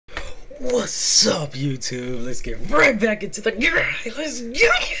What's up, YouTube? Let's get right back into the grind. Let's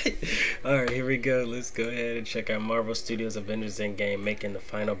get it. Alright, here we go. Let's go ahead and check out Marvel Studios' Avengers Endgame making the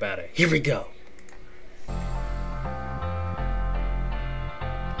final battle. Here we go.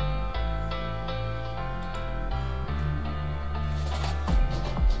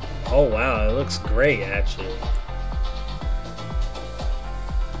 Oh wow, it looks great actually.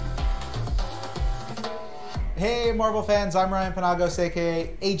 Hey Marvel fans, I'm Ryan Penagos,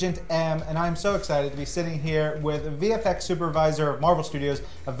 aka Agent M, and I'm so excited to be sitting here with VFX Supervisor of Marvel Studios,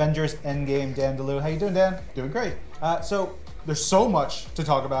 Avengers Endgame, Dan DeLue. How you doing, Dan? Doing great. So there's so much to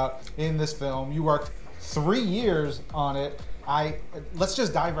talk about in this film. You worked 3 years on it. Let's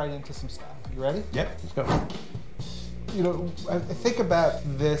just dive right into some stuff. You ready? Yep, let's go. You know, I think about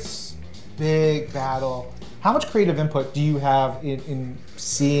this big battle. How much creative input do you have in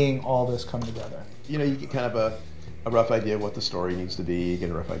seeing all this come together? You know, you get kind of a rough idea of what the story needs to be. You get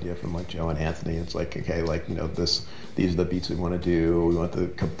a rough idea from like Joe and Anthony. It's like, okay, like, you know, these are the beats we want to do. We want the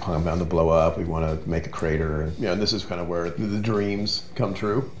compound to blow up. We want to make a crater. And, you know, and this is kind of where the dreams come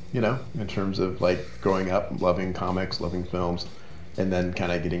true, you know, in terms of like growing up, loving comics, loving films, and then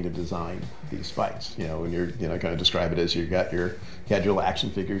kind of getting to design these fights. You know, when you're, you know, kind of describe it as you had your little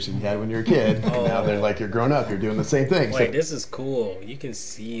action figures that you had when you were a kid. And now they're like, you're grown up, you're doing the same thing. Wait, so this is cool. You can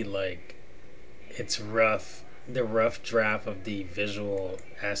see like, it's rough, the rough draft of the visual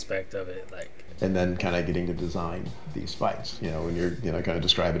aspect of it, like. And then kind of getting to design these fights. You know, when you're, you know, kind of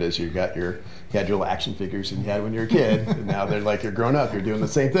describe it as you had your little action figures that you had when you were a kid, and now they're like, you're grown up, you're doing the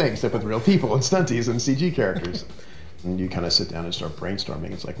same thing, except with real people and stunties and CG characters. And you kind of sit down and start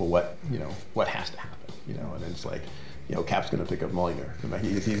brainstorming. It's like, well, what has to happen? You know, and it's like, you know, Cap's going to pick up Mjolnir.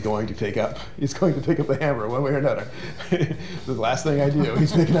 He's going to pick up the hammer one way or another. The last thing I do,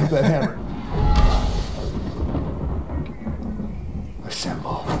 he's picking up that hammer.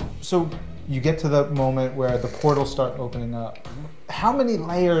 Assemble. So you get to the moment where the portals start opening up. How many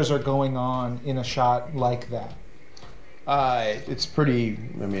layers are going on in a shot like that? It's pretty,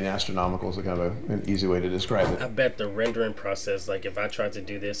 I mean, astronomical is kind of an easy way to describe it. I bet the rendering process, like if I tried to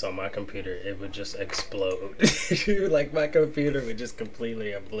do this on my computer, it would just explode. Like my computer would just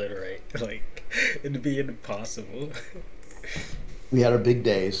completely obliterate. Like it'd be impossible. We had our big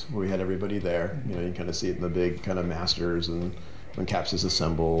days where we had everybody there. You know, you kind of see it in the big kind of masters, and when Caps is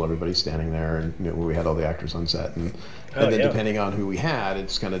assemble, everybody's standing there, and you know, we had all the actors on set, and then depending on who we had,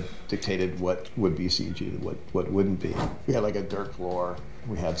 it's kind of dictated what would be CG, what wouldn't be. We had like a dirt floor,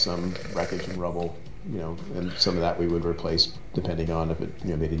 we had some wreckage and rubble, you know, and some of that we would replace depending on if it,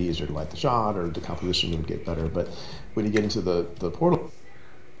 you know, made it easier to light the shot or the composition would get better. But when you get into the portal,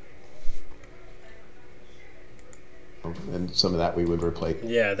 and some of that we would replace.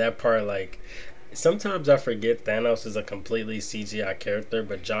 Yeah, that part, like. Sometimes I forget Thanos is a completely CGI character,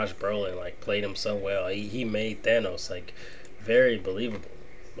 but Josh Brolin like played him so well. He made Thanos like very believable.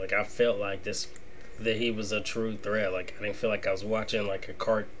 Like I felt like that he was a true threat. Like I didn't feel like I was watching like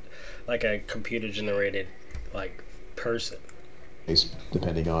a computer generated like person.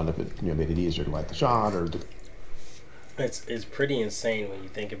 Depending on if it, you know, made it easier to light the shot or. It's pretty insane when you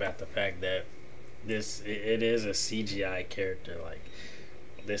think about the fact that it is a CGI character. Like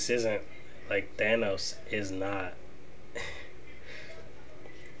this isn't. Like Thanos is not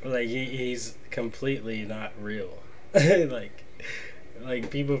like he's completely not real. like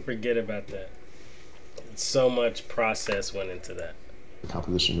people forget about that. So much process went into that. The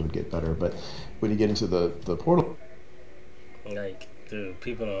composition would get better, but when you get into the portal, like, dude,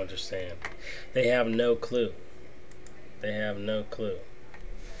 people don't understand. They have no clue. They have no clue.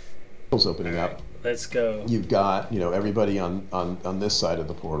 Portals opening up. Let's go. You've got, you know, everybody on this side of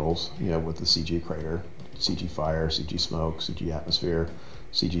the portals, you know, with the CG crater, CG fire, CG smoke, CG atmosphere,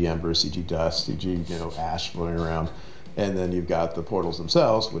 CG embers, CG dust, CG, you know, ash floating around. And then you've got the portals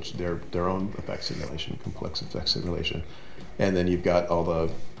themselves, which they're their own effect simulation, complex effect simulation. And then you've got all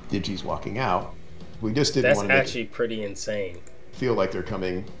the digis walking out. We just didn't want to That's actually pretty insane. Feel like they're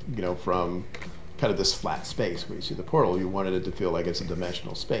coming, you know, from kind of this flat space where you see the portal. You wanted it to feel like it's a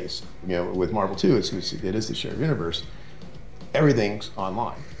dimensional space. You know, with Marvel 2, it is the shared universe. Everything's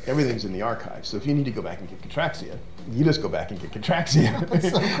online. Everything's in the archive. So if you need to go back and get Contraxia, you just go back and get Contraxia.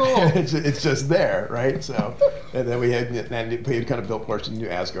 That's so cool. It's just there, right? So, and then we had kind of built portions of New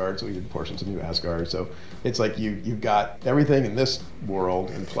Asgard, so we did portions of New Asgard. So it's like you've got everything in this world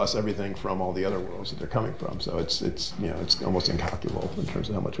and plus everything from all the other worlds that they're coming from. So it's you know, it's almost incalculable in terms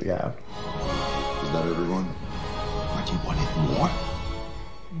of how much we have. Is that everyone? But you wanted more?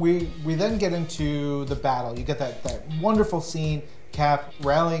 We then get into the battle. You get that wonderful scene, Cap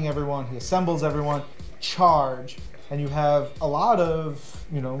rallying everyone, he assembles everyone, charge. and you have a lot of,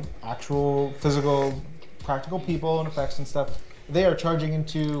 actual physical, practical people and effects and stuff. They are charging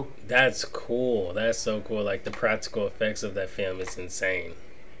into... That's cool. That's so cool. Like, the practical effects of that film is insane.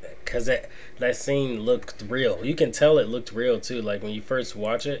 Because that scene looked real. You can tell it looked real, too. Like, when you first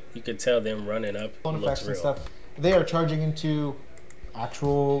watch it, you could tell them running up. It looks real. And stuff. They are charging into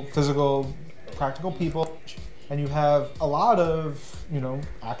actual physical, practical people. And you have a lot of,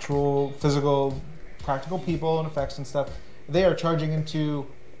 actual physical, practical people and effects and stuff. They are charging into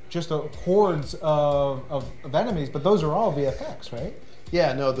just hordes of enemies, but those are all VFX, right?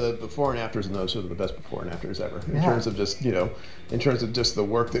 Yeah, no, the before and afters and those are the best before and afters ever. In terms of just, in terms of just the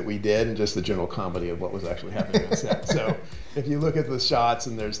work that we did and just the general comedy of what was actually happening on set. So if you look at the shots,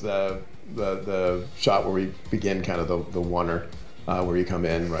 and there's the shot where we begin kind of the oneer, where you come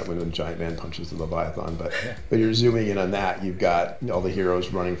in right when the giant man punches the Leviathan, but you're zooming in on that, you've got all the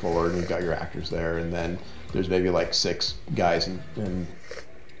heroes running forward, and you've got your actors there, and then there's maybe like 6 guys and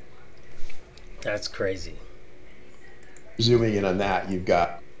That's crazy. Zooming in on that, you've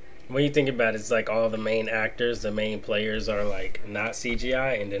got... When you think about it, it's like all the main actors, the main players are like not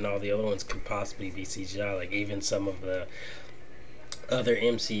CGI, and then all the other ones could possibly be CGI. Like even some of the other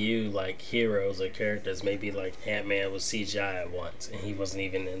MCU like heroes or characters, maybe like Ant-Man was CGI at once, and he wasn't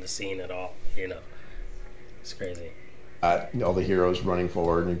even in the scene at all. It's crazy. All the heroes running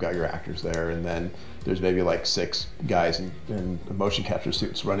forward, and you've got your actors there, and then there's maybe like 6 guys in motion capture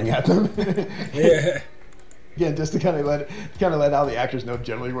suits running at them. Yeah. Again, just to kind of let all the actors know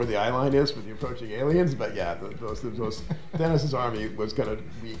generally where the eye line is for the approaching aliens. But yeah, those Dennis's army was kind of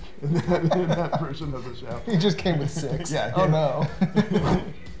weak in that version of the show. He just came with 6. Yeah. Oh no.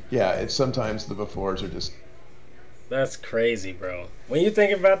 Yeah, it's sometimes the befores are just... That's crazy, bro. When you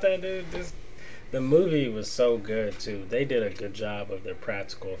think about that, dude, the movie was so good too. They did a good job of their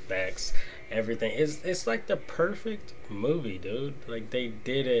practical effects. Everything it's like the perfect movie, dude. Like they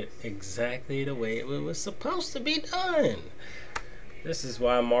did it exactly the way it was supposed to be done. This is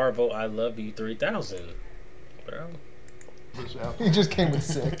why Marvel, I love you 3000, bro. He just came with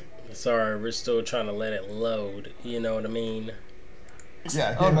 6. Sorry, we're still trying to let it load. You know what I mean?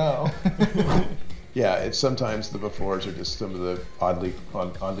 Yeah. Oh no. Yeah, it's sometimes the befores are just some of the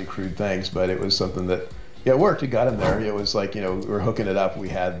oddly crude things, but it was something that it worked. It got in there. It was like we were hooking it up. We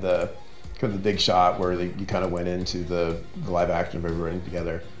had the kind of the big shot where you kind of went into the live action of everybody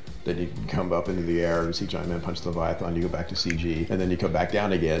together. Then you come up into the air and see Giant Man punch the Leviathan. You go back to CG, and then you come back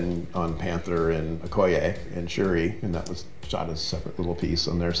down again on Panther and Okoye and Shuri, and that was shot as a separate little piece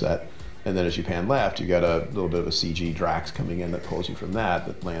on their set. And then as you pan left, you got a little bit of a CG Drax coming in that pulls you from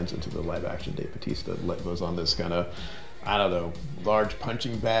that lands into the live action Dave Bautista that goes on this kind of, I don't know, large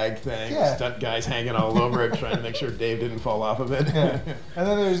punching bag thing. Yeah. Stunt guys hanging all over it, trying to make sure Dave didn't fall off of it. Yeah. And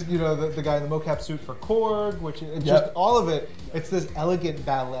then there's the guy in the mocap suit for Korg, which is just all of it. It's this elegant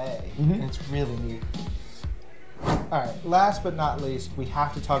ballet, and it's really neat. All right, last but not least, we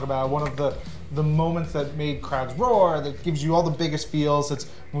have to talk about one of the moments that made crowds roar, that gives you all the biggest feels. It's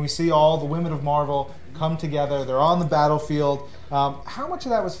when we see all the women of Marvel come together, they're on the battlefield. How much of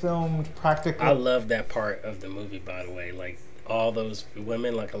that was filmed practically? I love that part of the movie, by the way. Like, all those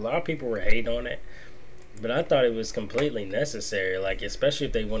women, like, a lot of people were hating on it, but I thought it was completely necessary, like, especially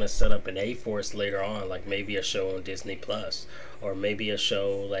if they want to set up an A-Force later on, like maybe a show on Disney Plus, or maybe a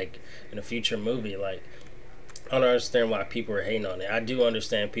show, like, in a future movie, like, I don't understand why people were hating on it. I do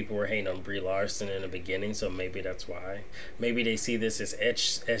understand people were hating on Brie Larson in the beginning, so maybe that's why. Maybe they see this as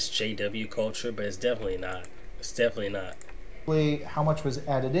SJW culture, but it's definitely not. It's definitely not. How much was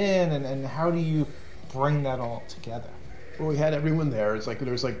added in, and how do you bring that all together? Well, we had everyone there. It's like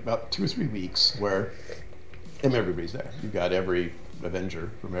there was like about 2 or 3 weeks where everybody's there. You've got every Avenger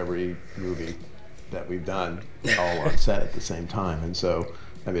from every movie that we've done all on set at the same time, and so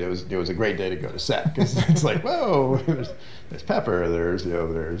I mean, it was a great day to go to set because it's like, whoa, there's Pepper, there's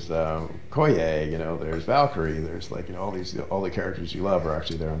Koye, there's Valkyrie, there's like all the characters you love are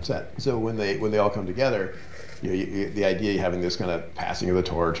actually there on set. So when they all come together, the idea of having this kind of passing of the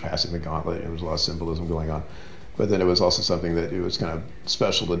torch, passing the gauntlet, there was a lot of symbolism going on. But then it was also something that it was kind of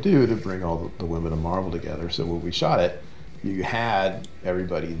special to do to bring all the women of Marvel together. So when we shot it, you had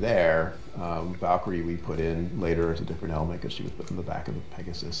everybody there. Valkyrie we put in later as a different element because she was put in the back of the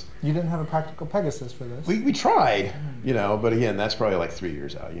Pegasus. You didn't have a practical Pegasus for this. We tried, but again, that's probably like 3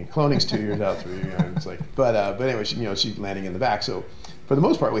 years out. Cloning's 2 years out, 3 years out. It's like, but anyway, she's landing in the back. So for the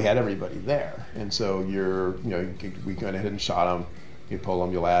most part, we had everybody there, and so we went ahead and shot them. You pull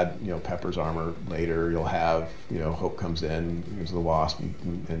them. You'll add Pepper's armor later. You'll have Hope comes in into the Wasp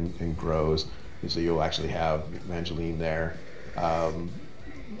and grows. And so you'll actually have Evangeline there,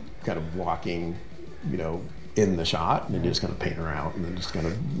 kind of walking, in the shot, and then you just kind of paint her out, and then just kind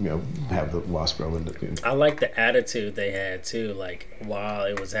of have the wasp grow into. I like the attitude they had too. Like while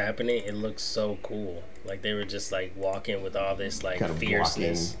it was happening, it looked so cool. Like they were just like walking with all this like kind of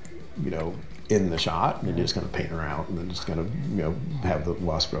fierceness. Blocking, in the shot, and then you just kind of paint her out, and then just kind of have the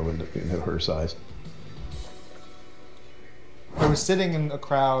wasp grow into her size. I was sitting in a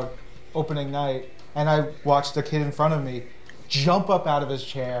crowd opening night, and I watched a kid in front of me jump up out of his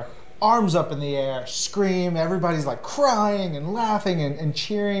chair, arms up in the air, scream. Everybody's like crying and laughing and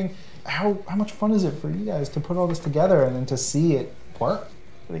cheering. How much fun is it for you guys to put all this together and then to see it work?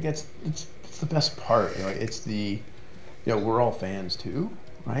 I think it's the best part. It's the we're all fans too,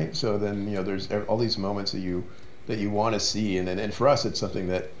 right? So then there's all these moments that you want to see, and for us it's something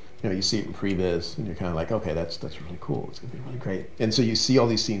that you see it in previs, and you're kind of like, okay, that's really cool. It's gonna be really great. And so you see all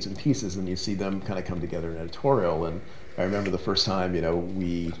these scenes and pieces, and you see them kind of come together in editorial. And I remember the first time,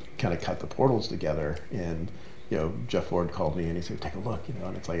 we kind of cut the portals together, and Jeff Ford called me and he said, take a look,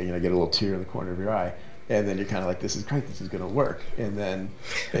 and it's like get a little tear in the corner of your eye. And then you're kind of like, this is great, this is going to work. And then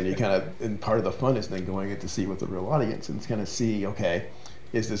you kind of, and part of the fun is then going in to see with the real audience and kind of see, okay,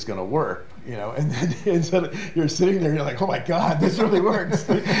 is this going to work? And then instead you're sitting there and you're like, oh my God, this really works.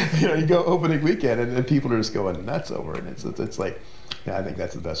 You go opening weekend and people are just going nuts over it. And it's like, I think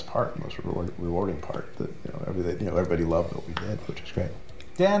that's the best part, most rewarding part. That everybody loved what we did, which is great.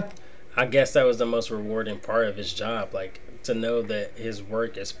 Dan? I guess that was the most rewarding part of his job. Like, to know that his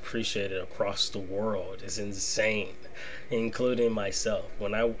work is appreciated across the world is insane, including myself.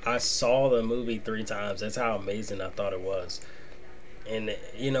 When I saw the movie 3 times, that's how amazing I thought it was. And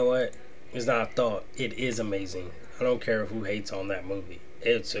you know what? It's not a thought. It is amazing. I don't care who hates on that movie.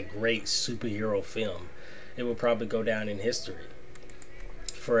 It's a great superhero film. It will probably go down in history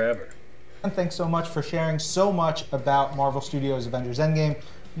forever. And thanks so much for sharing so much about Marvel Studios' Avengers Endgame.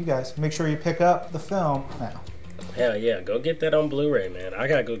 You guys, make sure you pick up the film now. Hell yeah, go get that on Blu-ray, man. I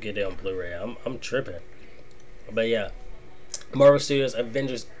gotta go get it on Blu-ray. I'm tripping. But yeah, Marvel Studios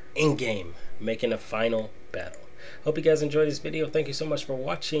Avengers Endgame, making a final battle. Hope you guys enjoyed this video. Thank you so much for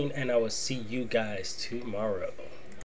watching, and I will see you guys tomorrow.